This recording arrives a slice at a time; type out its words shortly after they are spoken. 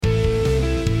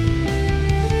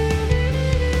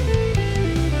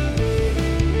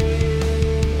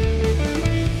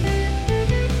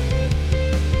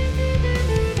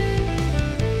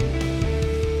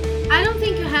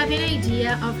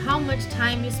much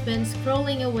time you spend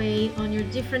scrolling away on your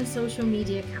different social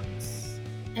media accounts.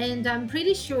 And I'm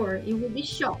pretty sure you will be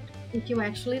shocked if you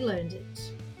actually learned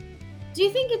it. Do you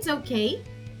think it's okay?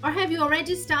 Or have you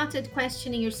already started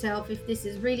questioning yourself if this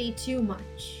is really too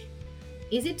much?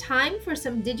 Is it time for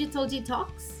some digital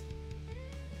detox?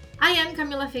 I am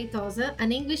Camila Feitosa,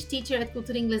 an English teacher at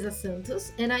Cultura Inglesa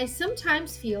Santos, and I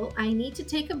sometimes feel I need to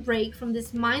take a break from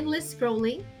this mindless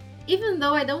scrolling, even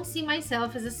though I don't see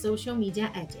myself as a social media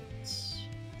addict.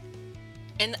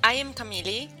 And I am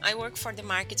Camille. I work for the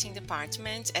marketing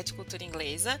department at Cultura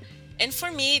Inglesa. And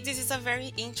for me, this is a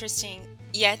very interesting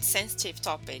yet sensitive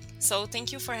topic. So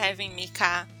thank you for having me,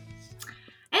 Ka.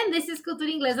 And this is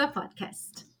Cultura Inglesa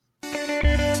Podcast.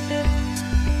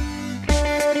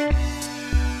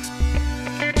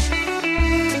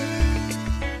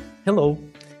 Hello,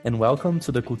 and welcome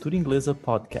to the Cultura Inglesa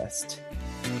Podcast.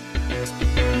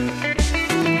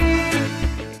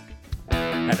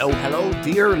 Hello,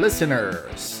 dear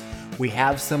listeners. We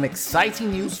have some exciting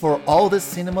news for all the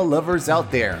cinema lovers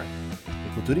out there.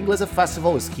 The Cultura Inglesa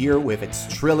Festival is here with its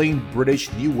thrilling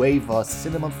British New Wave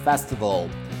Cinema Festival,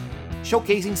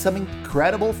 showcasing some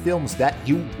incredible films that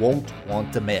you won't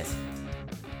want to miss.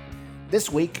 This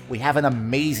week, we have an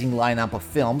amazing lineup of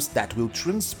films that will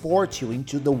transport you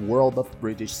into the world of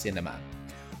British cinema.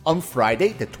 On Friday,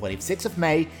 the 26th of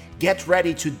May, get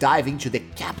ready to dive into the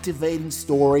captivating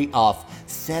story of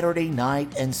Saturday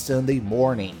Night and Sunday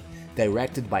Morning,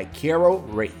 directed by Carol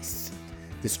Race.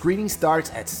 The screening starts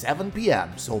at 7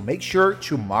 p.m., so make sure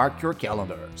to mark your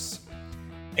calendars.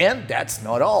 And that's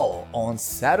not all. On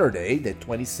Saturday, the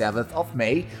 27th of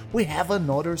May, we have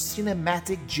another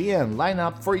cinematic gem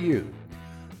lineup for you.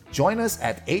 Join us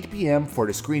at 8 p.m. for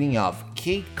the screening of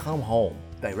Kate Come Home,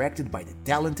 directed by the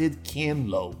talented Ken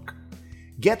Loach.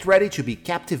 Get ready to be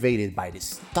captivated by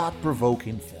this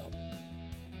thought-provoking film.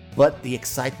 But the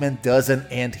excitement doesn't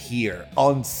end here.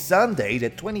 On Sunday, the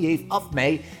 28th of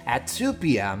May at 2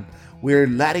 p.m., we're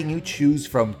letting you choose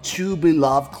from two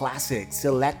beloved classics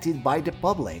selected by the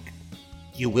public.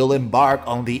 You will embark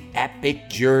on the epic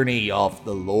journey of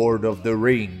The Lord of the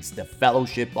Rings, The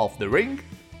Fellowship of the Ring,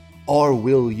 or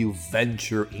will you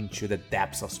venture into the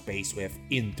depths of space with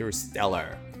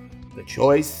Interstellar? The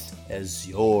choice is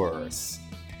yours.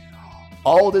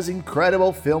 All these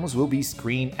incredible films will be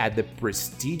screened at the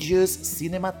prestigious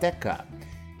Cinemateca.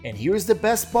 And here's the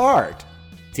best part.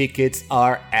 Tickets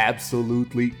are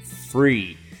absolutely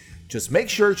free. Just make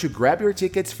sure to grab your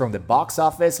tickets from the box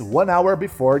office 1 hour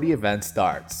before the event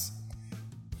starts.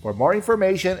 For more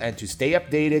information and to stay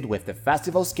updated with the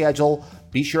festival schedule,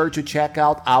 be sure to check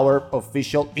out our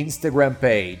official Instagram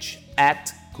page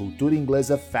at Cultura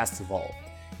Inglesa Festival.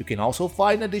 You can also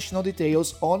find additional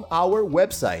details on our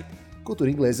website,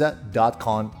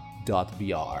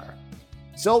 culturainglesa.com.br.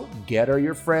 So gather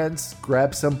your friends,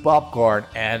 grab some popcorn,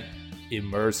 and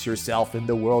immerse yourself in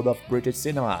the world of British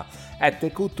cinema at the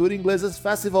Cultura Inglesa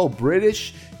Festival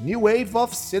British New Wave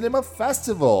of Cinema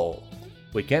Festival.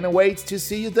 We can't wait to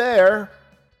see you there!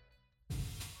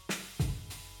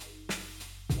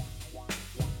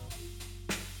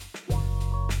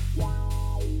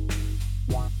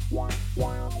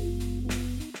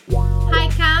 Hi,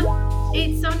 Cam.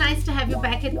 It's so nice to have you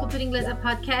back at Cultura Inglesa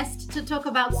Podcast to talk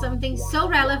about something so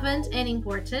relevant and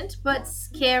important, but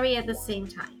scary at the same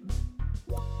time.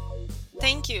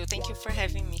 Thank you for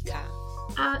having me, Ka.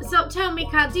 So tell me,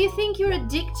 Kat, do you think you're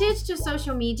addicted to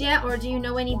social media, or do you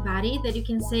know anybody that you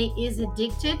can say is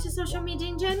addicted to social media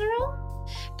in general?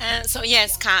 So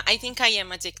yes, Ka, I think I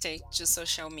am addicted to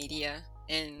social media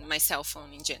and my cell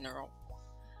phone in general.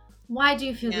 Why do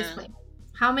you feel this way?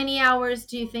 How many hours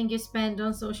do you think you spend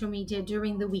on social media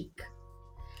during the week?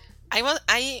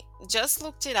 I just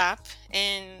looked it up,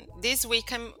 and this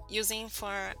week I'm using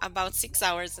for about 6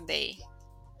 hours a day.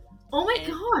 Oh my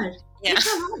God! Yeah. It's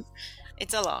a lot.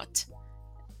 It's a lot.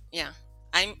 Yeah.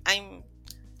 I'm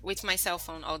with my cell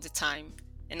phone all the time,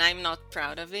 and I'm not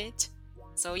proud of it.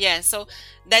 So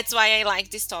that's why I like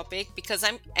this topic, because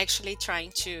I'm actually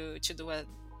trying to do a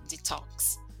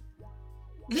detox.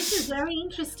 This is very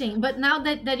interesting. But now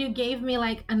that you gave me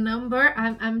like a number,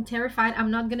 I'm terrified.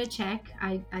 I'm not gonna check.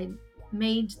 I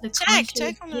made the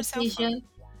conscious on your cell decision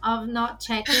of not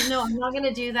checking. No, I'm not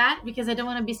gonna do that because I don't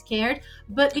want to be scared.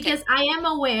 But because I am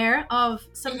aware of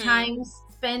sometimes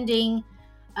spending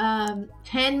 10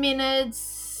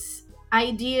 minutes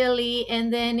ideally,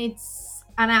 and then it's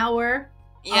an hour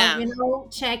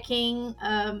of checking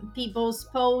people's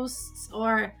posts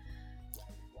or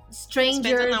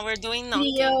strangers. Spend an hour doing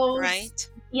nothing, videos. right?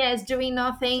 Yes, doing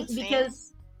nothing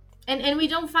because and we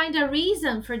don't find a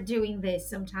reason for doing this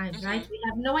sometimes, right? We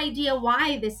have no idea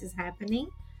why this is happening.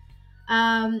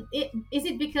 Is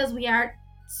it because we are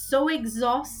so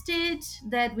exhausted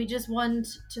that we just want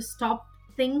to stop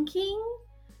thinking,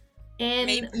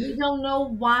 and Maybe. we don't know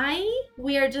why?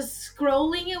 We are just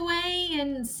scrolling away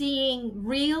and seeing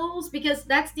reels, because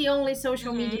that's the only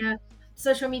Hmm.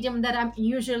 social medium that I'm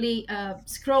usually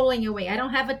scrolling away. I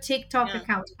don't have a TikTok Yeah.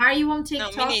 account. Are you on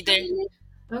No, me TikTok, neither. Emily?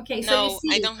 Okay, so you No,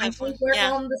 I see, don't I have think one. we're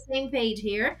Yeah. on the same page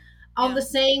here, on Yeah. the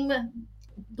same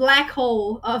black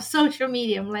hole of social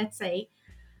medium, let's say.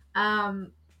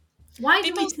 Um, why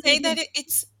do we People think say that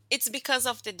it's because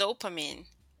of the dopamine.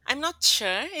 I'm not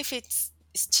sure if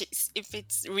if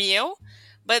it's real,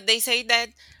 but they say that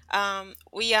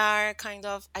we are kind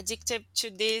of addicted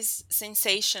to this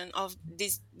sensation of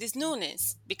this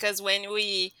newness, because when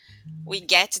we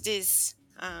get this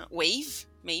wave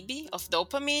maybe of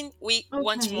dopamine, we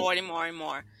want okay? more and more and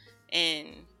more,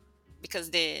 and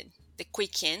because the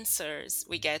quick answers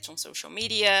we get on social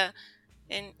media,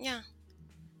 and yeah,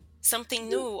 something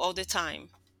new all the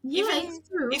time. Yeah, it's Even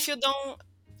true. if you don't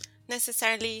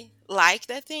necessarily like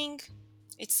that thing,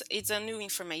 it's a new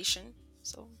information.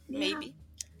 So Yeah, maybe.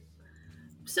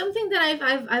 something that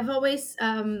I've always,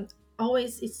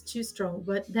 it's too strong,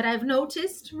 but that I've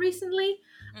noticed recently.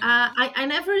 Mhm. I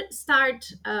never start.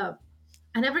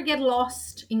 I never get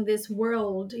lost in this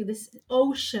world, in this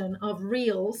ocean of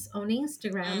reels on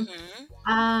Instagram, Mhm.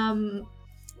 um,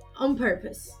 on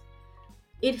purpose.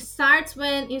 It starts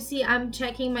when you see I'm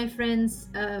checking my friends'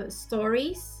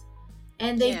 stories,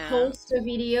 and they Yeah. post a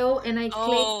video, and I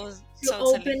click Oh, to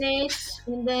open totally. it,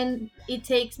 and then it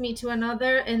takes me to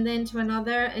another, and then to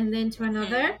another, and then to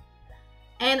another, Mhm.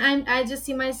 and I just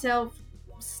see myself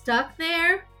stuck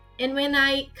there. And when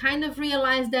I kind of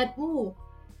realize that, ooh,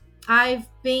 I've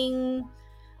been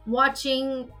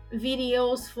watching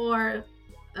videos for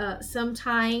some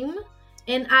time,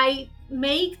 and I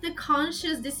make the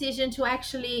conscious decision to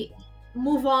actually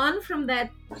move on from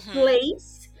that Mhm.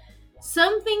 place,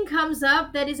 something comes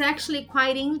up that is actually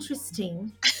quite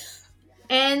interesting.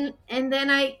 And then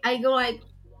I go like,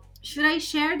 should I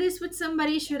share this with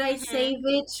somebody? Should I Mhm. save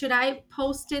it? Should I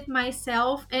post it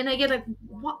myself? And I get like,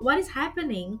 what is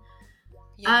happening?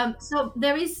 Yeah. So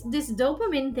there is this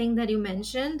dopamine thing that you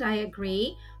mentioned. I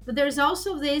agree, but there's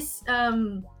also this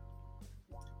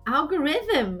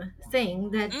algorithm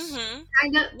thing that Mhm.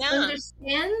 kind of Yeah.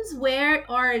 understands where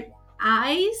our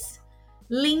eyes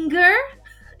linger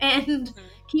and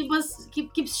Mhm.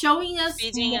 keeps showing us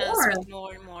Feeding us more. with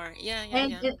more and more. Yeah, yeah, And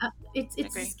yeah. it's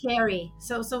Agree. scary.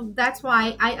 So that's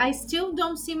why I still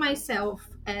don't see myself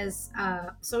as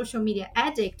a social media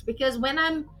addict, because when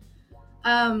I'm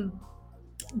um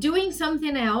doing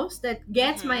something else that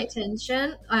gets my Mhm.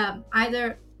 attention,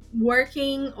 either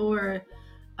working or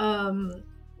um,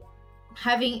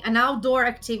 having an outdoor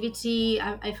activity,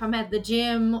 if I'm at the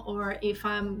gym, or if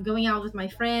I'm going out with my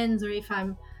friends, or if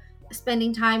I'm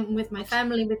spending time with my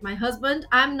family, with my husband,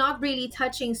 I'm not really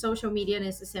touching social media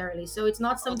necessarily. So it's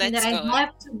not Oh, something that that's I good.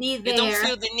 have to be You don't there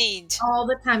feel the need. all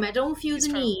the time. I don't feel It's the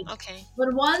from need. okay.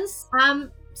 But once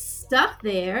I'm stuck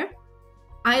there,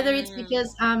 either it's Mm.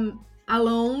 because I'm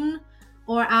alone,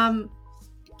 or I'm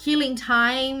killing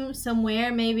time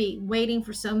somewhere, maybe waiting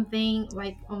for something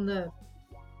like on the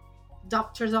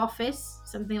doctor's office,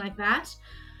 something like that,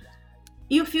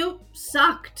 you feel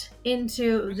sucked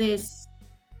into Mhm. this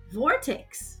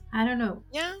vortex. I don't know.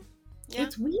 Yeah. Yeah.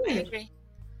 It's I weird. agree.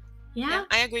 Yeah, Yeah.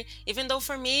 I agree. Even though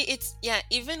for me, it's, yeah,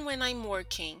 even when I'm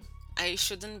working, I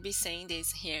shouldn't be saying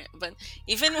this here, but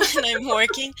even when I'm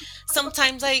working,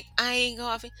 sometimes I go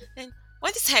off and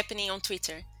what is happening on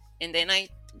Twitter? And then I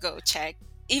go check,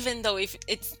 even though if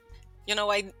it's,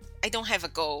 I don't have a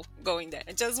goal going there.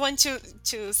 I just want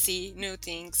to see new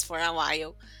things for a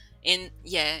while. And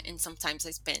yeah, and sometimes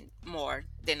I spend more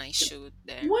than I should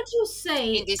there Would you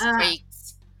in say, these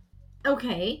breaks.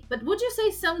 okay, but would you say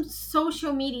some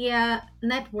social media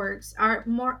networks are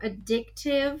more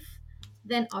addictive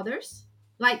than others?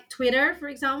 Like Twitter, for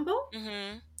example?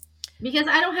 Hmm. Because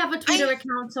I don't have a I Twitter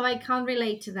account, so I can't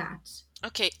relate to that.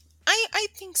 Okay, I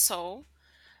think so.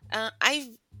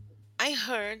 I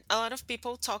heard a lot of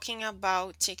people talking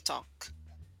about TikTok,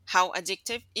 how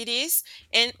addictive it is,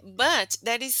 and but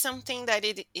that is something that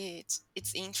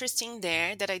it's interesting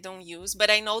there that I don't use, but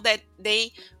I know that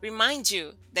they remind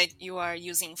you that you are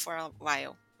using for a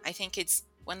while. I think it's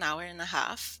 1 hour and a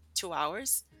half, 2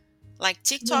 hours. Like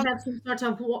They TikTok, have some sort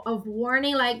of of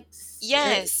warning, like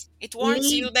yes, it warns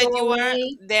leave, you that go you are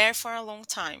away. there for a long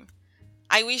time.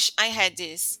 I wish I had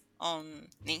this on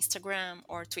Instagram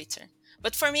or Twitter.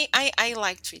 But for me, I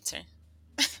like Twitter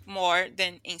more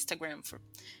than Instagram.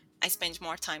 I spend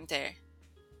more time there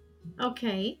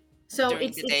Okay, so during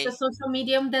it's the it's a day. social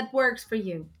medium that works for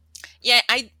you. yeah,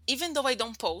 I even though I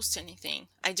don't post anything,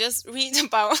 I just read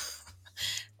about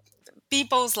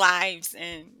people's lives,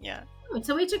 and yeah. Oh, it's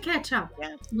a way to catch up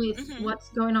Yeah. with Hmm. what's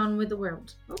going on with the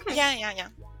world. Okay, Yeah, yeah, yeah.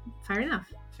 fair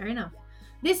enough. Fair enough.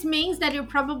 This means that you're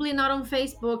probably not on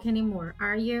Facebook anymore,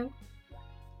 are you?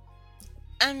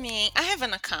 I mean, I have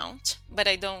an account, but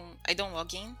I don't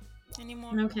log in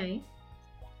anymore. Okay.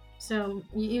 So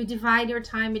you divide your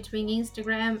time between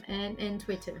Instagram and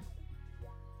Twitter.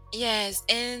 Yes,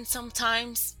 and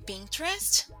sometimes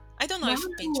Pinterest. I don't know if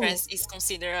Wow. Pinterest is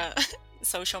considered a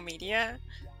social media,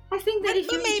 I think that if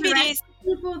but you maybe it interact is.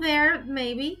 with people there,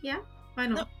 maybe, yeah, why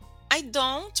No, not? I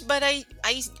don't, but I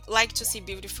like to see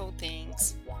beautiful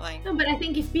things. Like, No, but I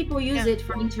think if people use yeah, it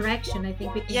for interaction, I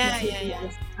think we can yeah, consider yeah, it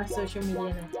yeah. as a social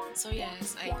media now. So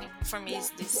yes, I think for me it's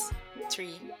this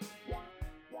three.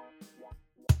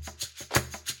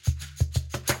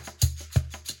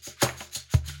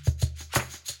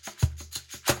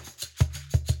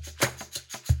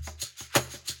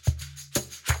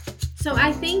 So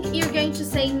I think you're going to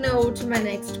say no to my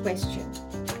next question.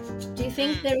 Do you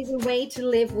think Mm. there is a way to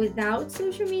live without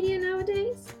social media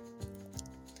nowadays?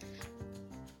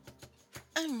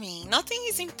 I mean, nothing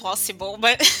is impossible,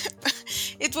 but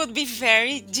it would be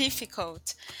very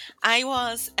difficult.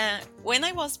 When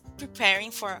I was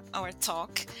preparing for our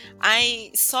talk,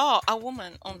 I saw a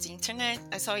woman on the internet.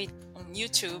 I saw it on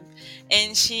YouTube,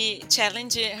 and she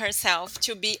challenged herself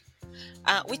to be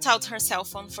without her cell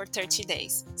phone for 30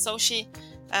 days. So she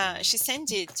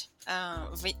sent it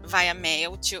via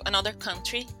mail to another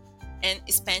country and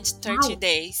spent 30 Wow.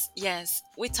 days, yes,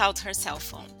 without her cell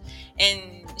phone.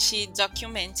 And she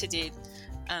documented it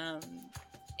um,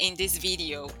 in this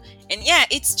video. And yeah,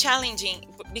 it's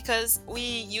challenging because we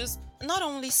use not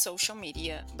only social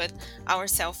media but our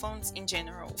cell phones in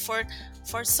general for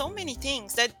so many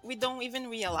things that we don't even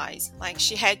realize. Like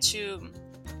she had to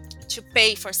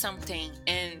pay for something,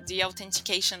 and the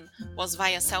authentication was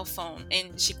via cell phone,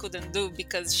 and she couldn't do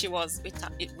because she was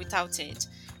without it.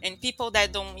 And people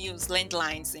that don't use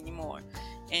landlines anymore,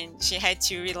 and she had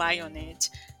to rely on it.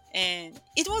 And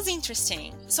it was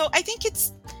interesting. So I think it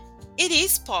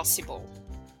is possible.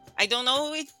 I don't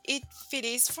know if it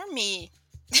is for me,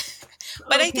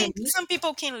 but I Okay. think some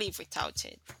people can live without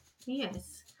it.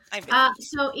 Yes. I believe.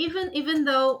 So even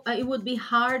though it would be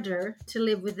harder to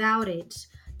live without it,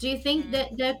 do you think Mhm.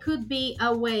 that there could be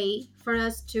a way for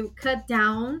us to cut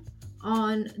down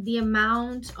on the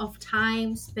amount of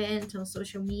time spent on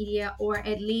social media, or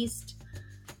at least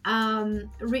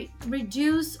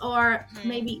reduce or Mhm.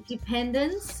 maybe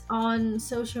dependence on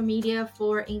social media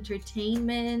for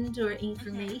entertainment or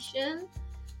Mhm. information?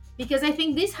 Because I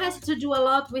think this has to do a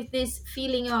lot with this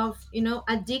feeling of,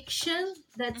 addiction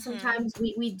that Mhm. sometimes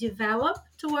we develop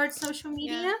towards social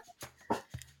Yeah, media.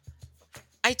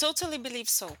 I totally believe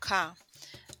so, Ka.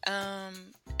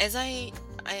 um as I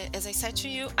said to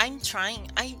you, I'm trying.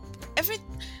 I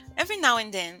every now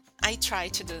and then I try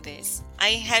to do this.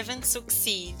 I haven't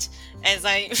succeed as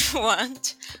I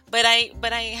want, but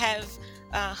I have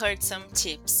heard some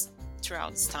tips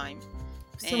throughout this time.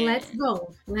 So let's And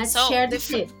go. Let's so share the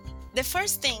tip. the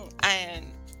first thing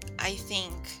I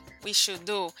think we should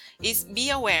do is be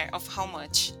aware of how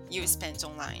much you spend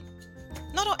online.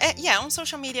 Not yeah, on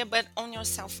social media, but on your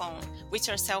cell phone, with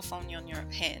your cell phone on your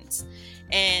hands.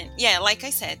 And yeah, like I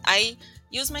said, I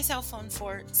use my cell phone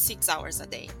for 6 hours a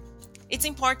day. It's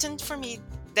important for me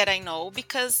that I know,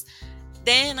 because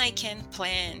then I can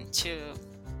plan to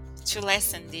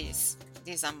lessen this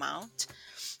amount.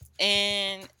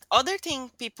 And other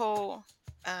tip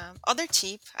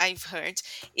I've heard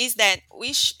is that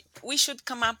we should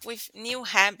come up with new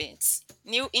habits,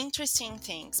 new interesting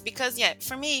things. Because yeah,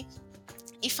 for me,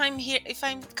 if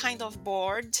I'm kind of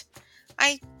bored,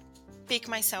 I pick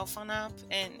my cell phone up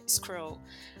and scroll.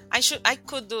 I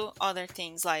could do other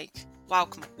things like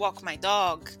walk my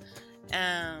dog,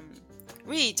 um,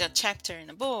 read a chapter in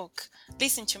a book,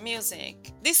 listen to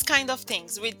music, these kind of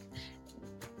things.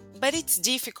 But it's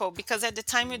difficult because at the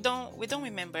time we don't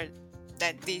remember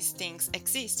that these things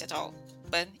exist at all.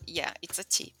 But yeah, it's a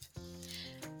tip.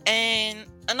 And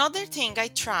another thing I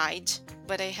tried,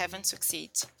 but I haven't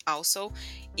succeeded also,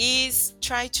 is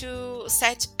try to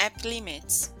set app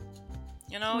limits.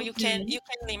 Okay. You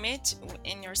can limit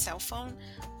in your cell phone,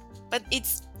 but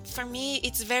it's for me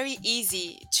it's very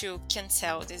easy to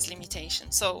cancel this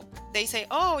limitation. So they say,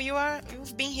 "Oh,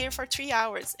 you've been here for 3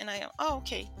 hours," and oh,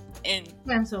 okay, and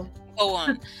Cancel. go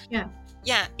on. Yeah.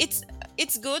 Yeah,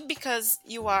 it's good because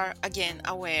you are again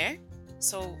aware.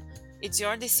 So it's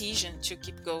your decision to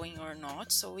keep going or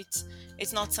not. So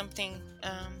it's not something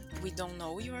we don't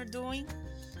know you are doing.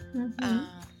 Hmm.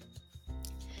 Um,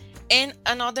 And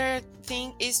another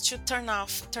thing is to turn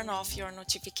off your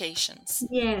notifications.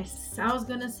 Yes, I was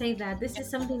gonna say that this is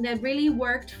something that really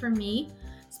worked for me,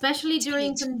 especially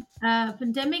during Did.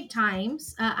 pandemic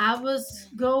times. I was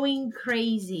going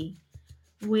crazy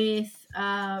with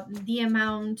the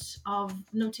amount of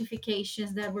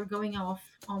notifications that were going off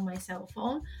on my cell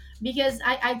phone, because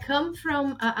I come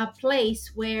from a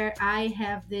place where I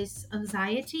have this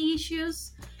anxiety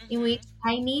issues in which Mm-hmm.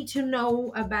 I need to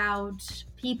know about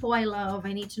people I love.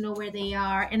 I need to know where they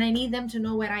are, and I need them to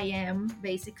know where I am,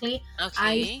 basically.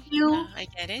 I Okay, yeah, still I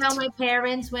get tell it. my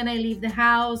parents when I leave the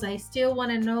house. I still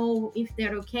want to know if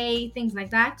they're okay, things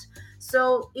like that.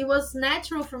 So it was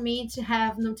natural for me to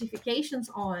have notifications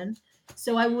on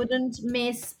so I Mm-hmm. wouldn't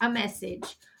miss a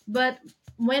message. But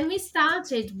when we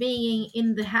started being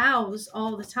in the house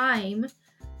all the time,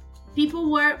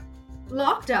 people were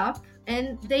locked up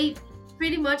and they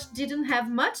pretty much didn't have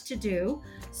much to do.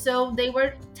 So they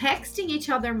were texting each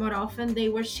other more often, they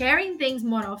were sharing things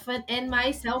more often, and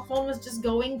my cell phone was just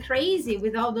going crazy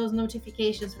with all those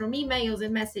notifications from emails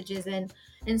and messages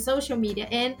and social media.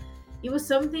 And it was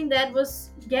something that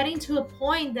was getting to a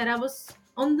point that I was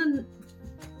on the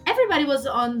everybody was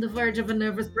on the verge of a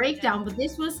nervous breakdown, but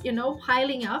this was,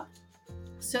 piling up.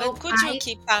 But So could you I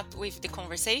keep up with the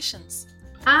conversations?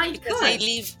 I Because I could.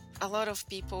 leave a lot of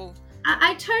people.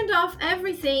 I turned off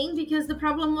everything because the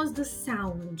problem was the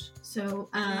sound. So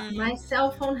my Mm,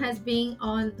 cell phone has been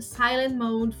on silent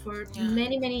mode for yeah,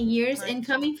 many, many years. mine And too.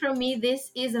 coming from me,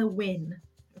 this is a win.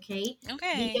 Okay.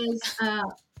 Okay. Because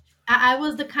I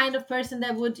was the kind of person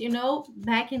that would,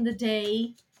 back in the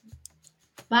day,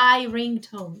 buy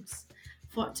ringtones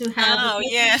to have a Oh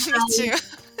yeah, me too. personalized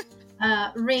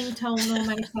ringtone on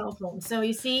my cell phone. So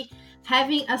you see,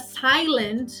 having a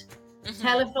silent Hmm.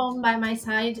 telephone by my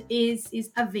side is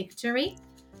a victory.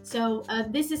 So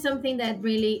this is something that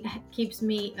really keeps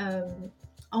me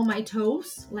on my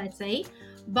toes, let's say.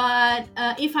 But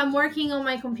if I'm working on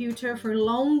my computer for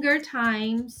longer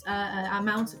times,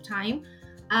 amounts of time,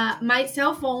 my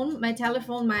cell phone, my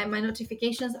telephone, my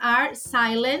notifications are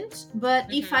silent. But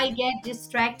if I Hmm. get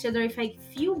distracted or if I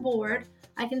feel bored,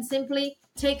 I can simply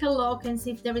take a look and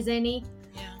see if there is any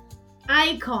Yeah.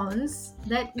 icons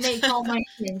that may call my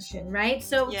attention, right?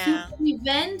 So to Yeah.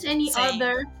 prevent any Same.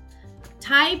 other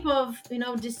type of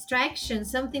distraction,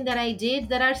 something that I did,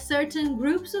 there are certain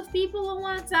groups of people on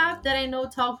WhatsApp that I know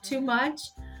talk too Mhm. much.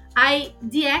 I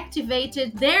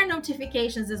deactivated their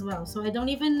notifications as well, so I don't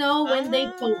even know when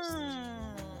they post,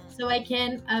 Ah, so I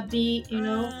can be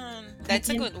I that's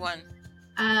a can good one.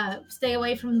 stay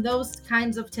away from those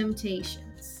kinds of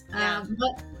temptations. Yeah.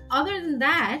 But other than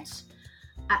that,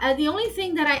 the only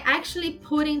thing that I actually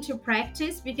put into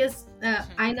practice, because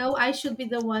I Hmm. know I should be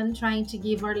the one trying to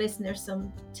give our listeners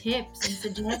some tips and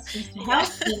suggestions to Yeah.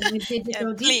 help them with Yeah.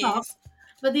 digital detox, Please.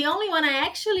 but the only one I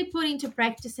actually put into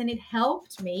practice and it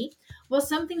helped me was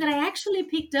something that I actually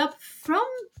picked up from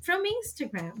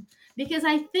Instagram, because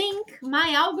I think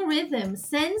my algorithm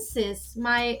senses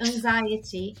my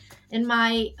anxiety and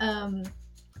my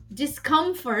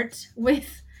discomfort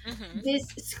with Hmm.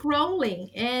 this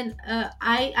scrolling. And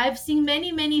I've seen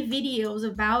many videos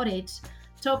about it,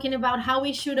 talking about how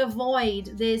we should avoid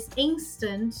this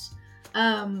instant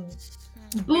um,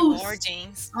 boost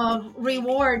Rewarding, of maybe.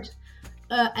 reward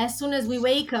as soon as we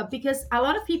wake up, because a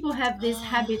lot of people have this Oh,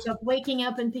 habit of waking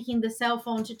up and picking the cell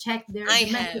phone to check I the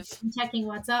message have. and checking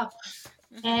what's up.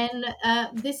 Hmm. And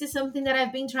this is something that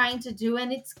I've been trying to do,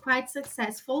 and it's quite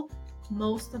successful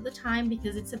most of the time,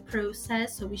 because it's a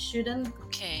process. So we shouldn't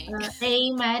Okay.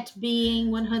 aim at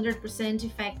being 100%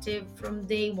 effective from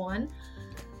day one.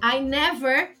 I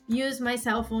never use my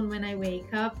cell phone when I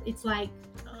wake up. It's like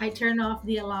I turn off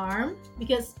the alarm,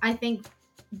 because I think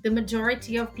the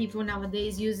majority of people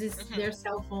nowadays uses their Hmm.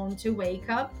 cell phone to wake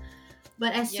up.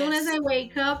 But as soon as Yes. I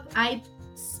wake up, I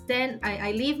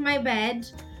leave my bed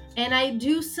and I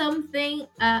do something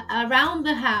around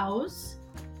the house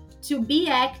to be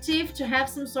active, to have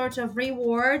some sort of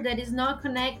reward that is not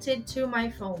connected to my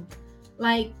phone.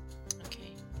 Like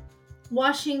Okay.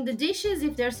 washing the dishes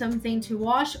if there's something to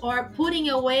wash, or putting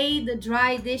away the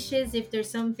dry dishes if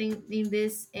there's something in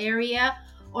this area,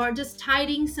 or just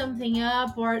tidying something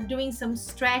up, or doing some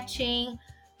stretching,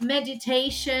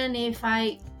 meditation if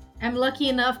I am lucky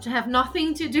enough to have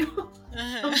nothing to do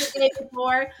from the day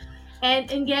before,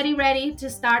 and getting ready to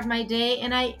start my day.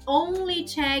 And I only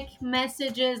check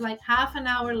messages like half an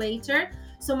hour later,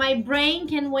 so my brain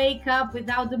can wake up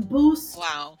without the boost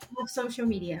Wow. of social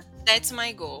media. That's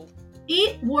my goal.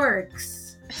 It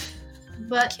works,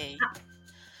 but Okay.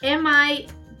 am I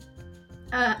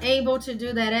able to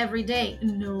do that every day?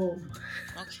 No.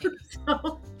 Okay.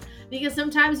 So Because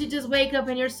sometimes you just wake up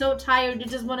and you're so tired, you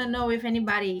just want to know if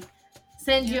anybody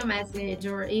sends you Yeah. a message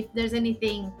or if there's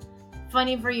anything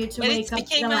funny for you to But wake it's up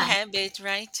to the became a laugh. habit,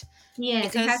 right?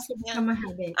 Yes, it has Because to yeah, become a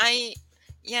habit. I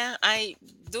I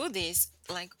do this.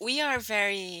 Like we are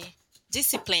very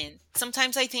disciplined.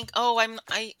 Sometimes I think, oh,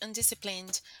 I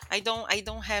undisciplined. I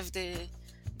don't have the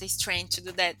strength to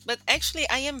do that. But actually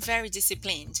I am very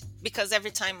disciplined because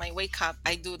every time I wake up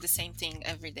I do the same thing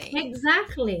every day,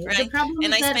 Exactly. The right? problem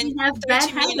And is I that spend we have bad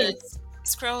 30 habits. minutes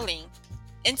scrolling.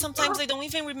 And sometimes I don't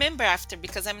even remember after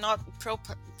because I'm not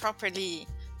properly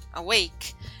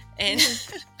awake and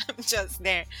Yes. I'm just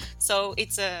there. So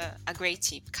it's a great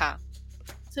tip, Ka.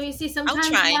 So you see, I'll sometimes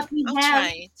try. what we I'll have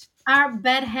try it are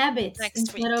bad habits next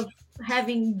instead of week.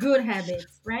 having good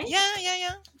habits, right? Yeah, yeah,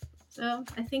 yeah. So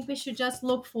I think we should just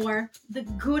look for the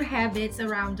good habits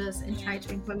around us and try Yeah.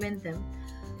 to implement them.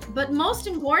 But most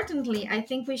importantly, I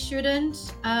think we shouldn't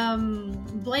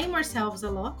blame ourselves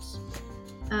a lot.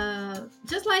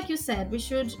 Just like you said, we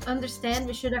should understand,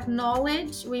 we should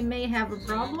acknowledge we may have a Mhm.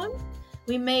 problem.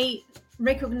 We may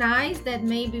recognize that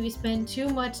maybe we spend too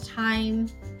much time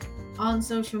on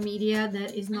social media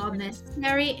that is not Mhm.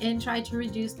 necessary and try to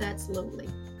reduce that slowly.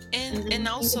 And And then in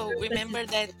the also process, remember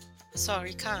that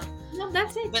sorry, Ka. no,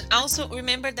 that's But it. also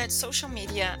remember that social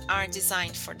media are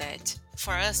designed for that,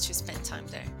 for us to spend time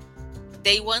there.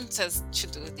 They want us to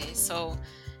do this. So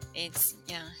it's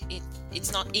yeah,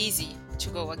 it's not easy to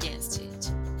go against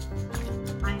it.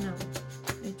 I know.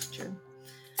 It's true.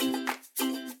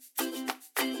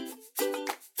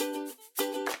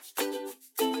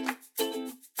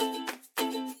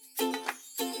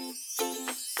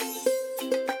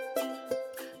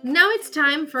 Now it's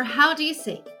time for How Do You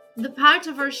Say? The part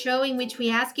of our show in which we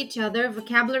ask each other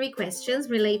vocabulary questions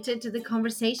related to the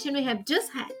conversation we have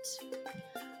just had.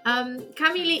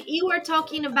 Camille, Mhm. you were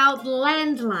talking about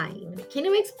landline. Can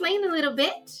you explain a little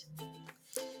bit?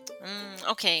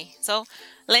 Okay, so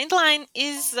landline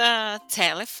is a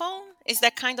telephone. Is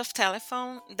that kind of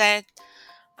telephone that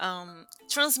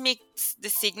transmits the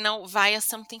signal via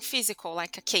something physical,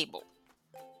 like a cable.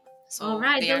 All So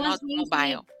right, they the are ones not we usually,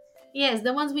 mobile. yes,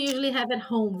 the ones we usually have at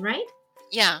home, right?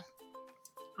 Yeah,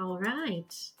 All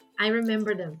right, I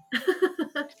remember them.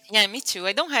 yeah, me too.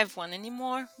 I don't have one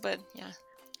anymore, but yeah,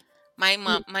 my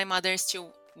mother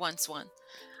still wants one.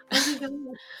 Oh my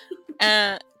god.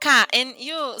 Ka, and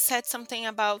you said something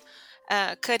about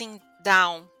cutting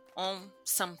down on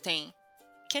something.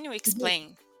 Can you Ye-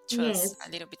 explain to us Yes. a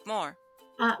little bit more?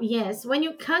 Yes, when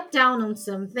you cut down on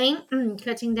something,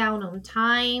 cutting down on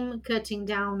time, cutting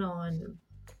down on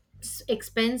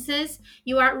expenses,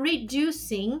 you are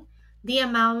reducing the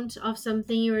amount of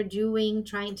something you're doing,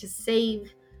 trying to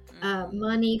save Hmm.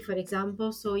 money, for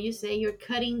example. So you say you're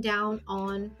cutting down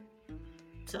on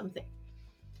something.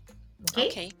 Okay.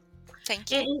 Okay,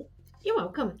 thank you. And you're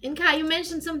welcome. And Kai, you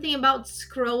mentioned something about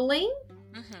scrolling.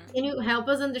 Hmm. Can you help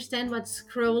us understand what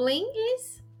scrolling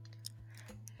is?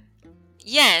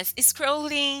 Yes,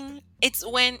 scrolling. It's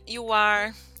when you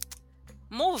are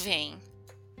moving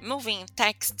moving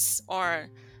texts or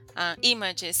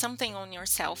images, something on your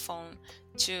cell phone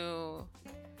to,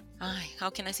 how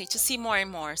can I say, to see more and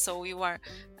more. So you are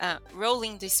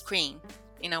rolling the screen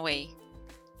in a way.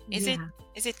 Is it Yeah,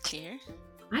 is it clear?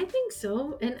 I think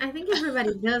so. And I think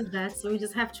everybody does that. So we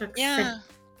just have to accept. Yeah.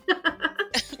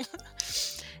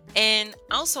 And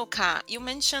also, Ka, you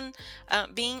mentioned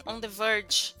being on the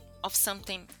verge of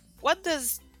something. What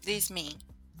does this mean?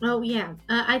 Oh, yeah.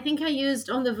 I think I used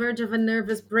on the verge of a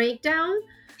nervous breakdown.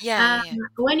 Yeah, Uh, yeah, yeah.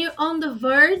 when you're on the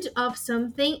verge of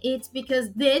something, it's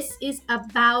because this is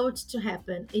about to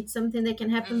happen. It's something that can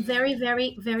happen very, Mm,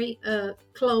 very, very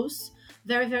close,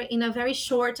 very, very in a very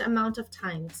short amount of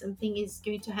time. Something is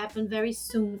going to happen very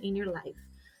soon in your life.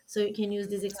 So you can use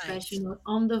this nice. expression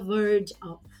on the verge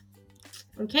of.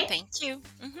 Okay? Thank you.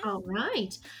 All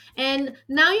right. And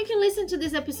now you can listen to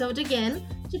this episode again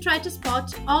to try to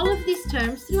spot all of these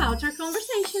terms throughout our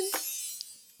conversation.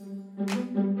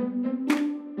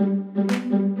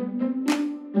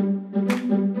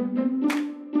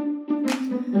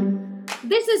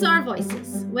 This is Our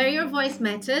Voices, where your voice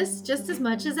matters just as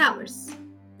much as ours.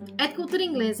 At Cultura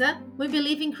Inglesa, we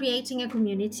believe in creating a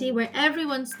community where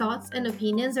everyone's thoughts and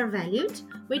opinions are valued,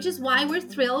 which is why we're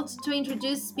thrilled to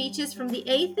introduce speeches from the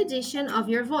 8th edition of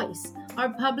Your Voice, our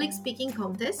public speaking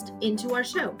contest, into our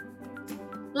show.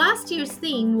 Last year's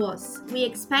theme was We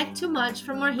Expect Too Much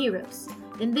from Our Heroes,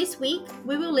 and this week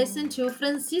we will listen to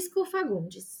Francisco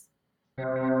Fagundes.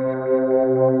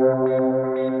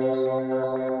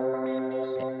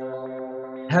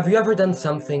 Have you ever done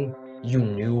something you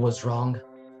knew was wrong?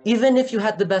 Even if you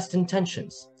had the best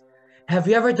intentions. Have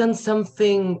you ever done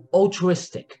something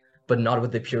altruistic, but not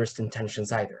with the purest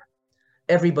intentions either?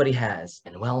 Everybody has,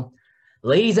 and well,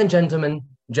 ladies and gentlemen,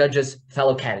 judges,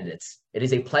 fellow candidates, it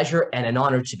is a pleasure and an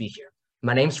honor to be here.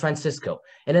 My name's Francisco,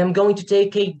 and I'm going to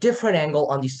take a different angle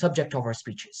on the subject of our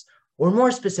speeches, or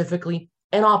more specifically,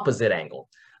 an opposite angle.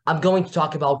 I'm going to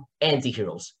talk about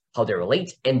anti-heroes, how they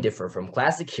relate and differ from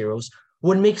classic heroes,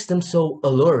 what makes them so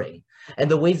alluring, and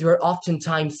the ways they are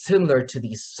oftentimes similar to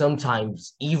these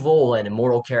sometimes evil and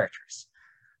immoral characters.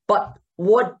 But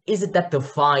what is it that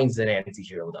defines an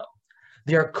anti-hero, though?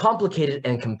 They are complicated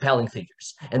and compelling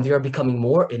figures, and they are becoming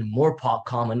more and more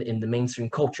common in the mainstream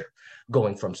culture,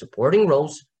 going from supporting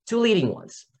roles to leading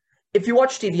ones. If you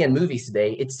watch TV and movies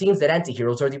today, it seems that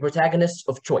antiheroes are the protagonists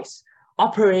of choice,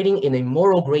 operating in a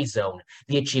moral gray zone.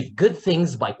 They achieve good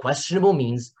things by questionable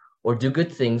means or do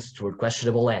good things toward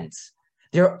questionable ends.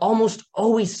 They're almost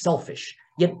always selfish,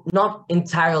 yet not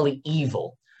entirely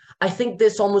evil. I think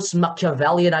this almost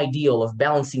Machiavellian ideal of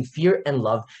balancing fear and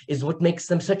love is what makes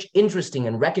them such interesting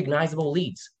and recognizable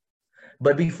leads.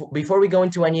 But before we go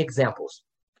into any examples,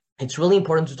 it's really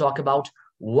important to talk about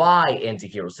why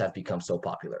antiheroes have become so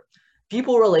popular.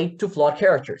 People relate to flawed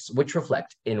characters, which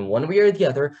reflect, in one way or the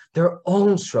other, their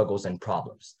own struggles and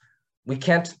problems. We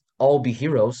can't all be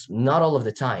heroes, not all of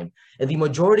the time, and the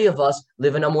majority of us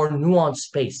live in a more nuanced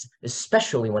space,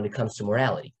 especially when it comes to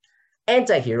morality.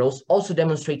 Anti-heroes also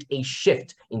demonstrate a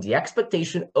shift in the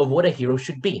expectation of what a hero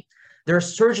should be. Their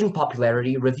surge in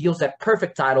popularity reveals that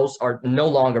perfect titles are no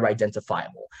longer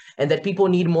identifiable, and that people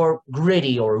need more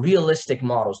gritty or realistic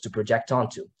models to project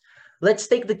onto. Let's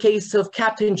take the case of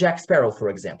Captain Jack Sparrow, for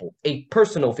example, a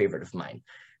personal favorite of mine.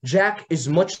 Jack is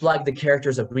much like the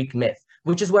characters of Greek myth,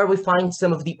 which is where we find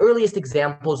some of the earliest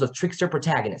examples of trickster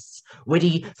protagonists,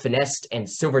 witty, finessed, and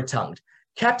silver-tongued.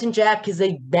 Captain Jack is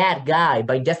a bad guy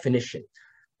by definition,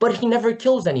 but he never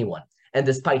kills anyone. And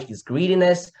despite his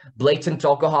greediness, blatant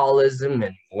alcoholism,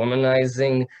 and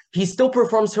womanizing, he still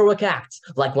performs heroic acts,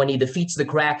 like when he defeats the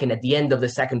Kraken at the end of the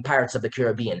second Pirates of the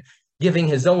Caribbean, giving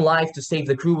his own life to save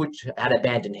the crew which had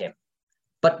abandoned him.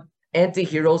 But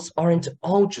anti-heroes aren't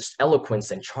all just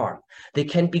eloquence and charm. They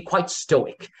can be quite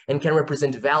stoic and can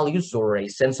represent values or a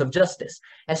sense of justice,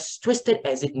 as twisted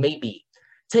as it may be.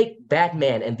 Take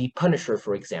Batman and the Punisher,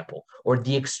 for example, or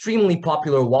the extremely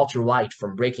popular Walter White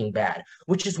from Breaking Bad,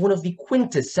 which is one of the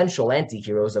quintessential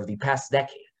anti-heroes of the past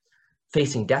decade.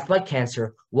 Facing death by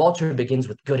cancer, Walter begins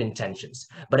with good intentions,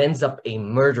 but ends up a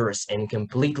murderous and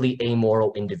completely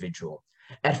amoral individual.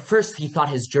 At first, he thought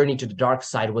his journey to the dark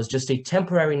side was just a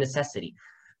temporary necessity,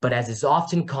 but as is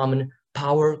often common,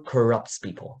 power corrupts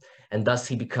people, and thus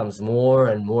he becomes more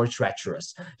and more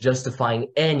treacherous, justifying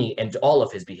any and all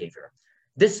of his behavior.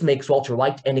 This makes Walter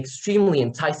White an extremely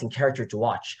enticing character to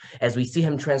watch, as we see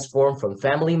him transform from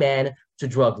family man to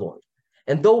drug lord.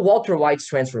 And though Walter White's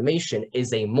transformation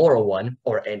is a moral one,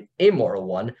 or an immoral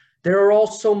one, there are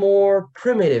also more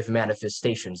primitive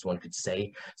manifestations, one could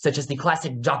say, such as the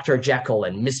classic Dr. Jekyll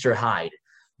and Mr. Hyde.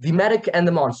 The medic and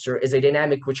the monster is a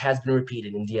dynamic which has been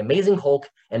repeated in The Amazing Hulk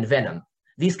and Venom.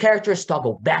 These characters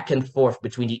toggle back and forth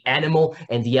between the animal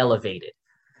and the elevated.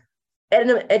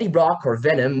 Eddie Brock or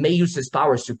Venom may use his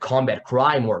powers to combat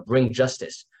crime or bring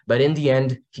justice, but in the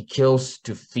end, he kills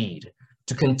to feed,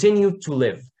 to continue to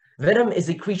live. Venom is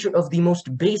a creature of the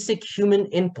most basic human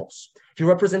impulse. He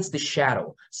represents the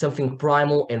shadow, something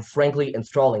primal and frankly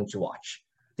enthralling to watch.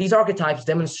 These archetypes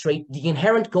demonstrate the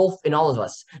inherent gulf in all of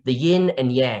us, the yin and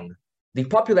yang. The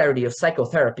popularity of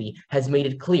psychotherapy has made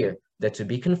it clear that to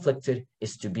be conflicted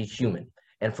is to be human.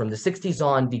 And from the 60s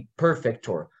on, the perfect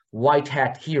or white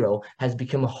hat hero has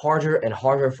become harder and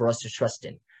harder for us to trust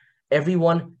in.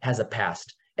 Everyone has a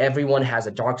past. Everyone has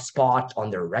a dark spot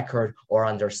on their record or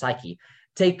on their psyche.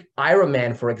 Take Iron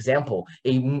Man, for example,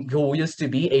 who used to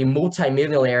be a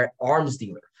multimillionaire arms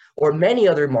dealer, or many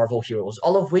other Marvel heroes,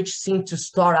 all of which seem to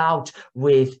start out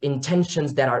with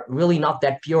intentions that are really not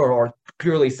that pure or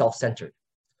purely self-centered.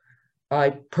 I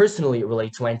personally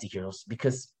relate to anti-heroes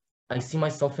because I see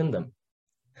myself in them.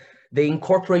 They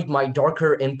incorporate my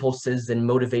darker impulses and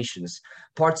motivations,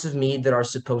 parts of me that are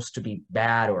supposed to be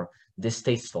bad or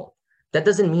distasteful. That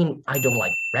doesn't mean I don't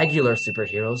like regular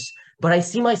superheroes, but I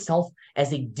see myself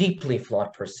as a deeply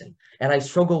flawed person, and I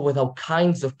struggle with all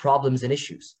kinds of problems and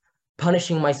issues,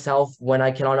 punishing myself when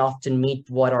I cannot often meet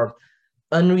what are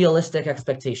unrealistic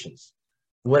expectations.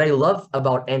 What I love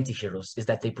about antiheroes is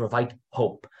that they provide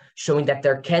hope, showing that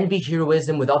there can be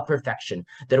heroism without perfection,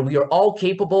 that we are all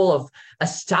capable of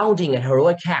astounding and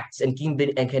heroic acts and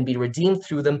can be redeemed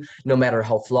through them, no matter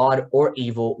how flawed or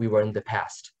evil we were in the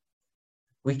past.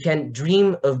 We can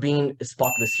dream of being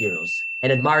spotless heroes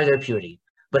and admire their purity,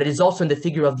 but it is also in the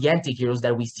figure of the anti-heroes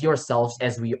that we see ourselves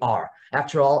as we are.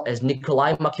 After all, as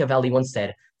Niccolo Machiavelli once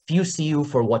said, few see you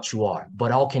for what you are,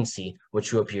 but all can see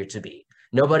what you appear to be.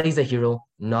 Nobody's a hero,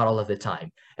 not all of the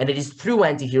time. And it is through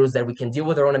anti-heroes that we can deal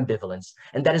with our own ambivalence.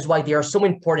 And that is why they are so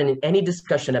important in any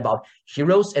discussion about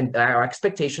heroes and our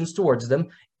expectations towards them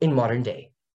in modern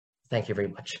day. Thank you very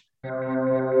much.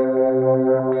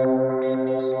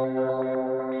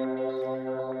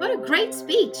 What a great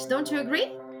speech, don't you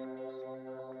agree?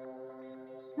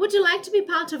 Would you like to be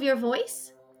part of your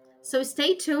voice? So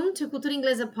stay tuned to Cultura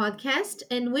Inglesa podcast,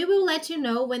 and we will let you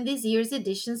know when this year's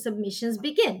edition submissions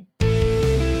begin.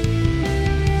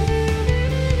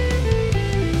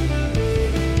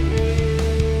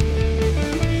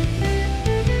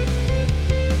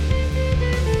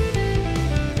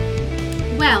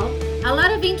 Well, a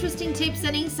lot of interesting tips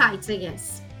and insights, I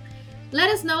guess. Let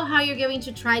us know how you're going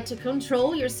to try to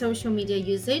control your social media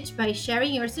usage by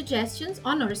sharing your suggestions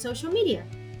on our social media.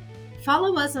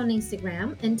 Follow us on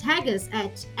Instagram and tag us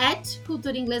at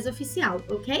Cultura Inglesa Oficial,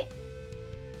 okay?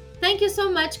 Thank you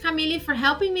so much, Camille, for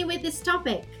helping me with this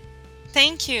topic.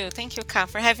 Thank you, Ká,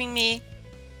 for having me.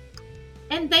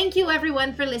 And thank you,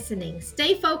 everyone, for listening.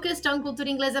 Stay focused on Cultura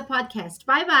Inglesa podcast.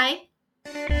 Bye-bye.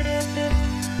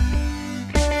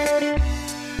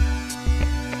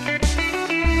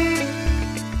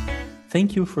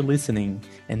 Thank you for listening,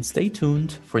 and stay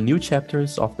tuned for new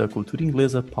chapters of the Cultura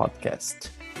Inglesa podcast.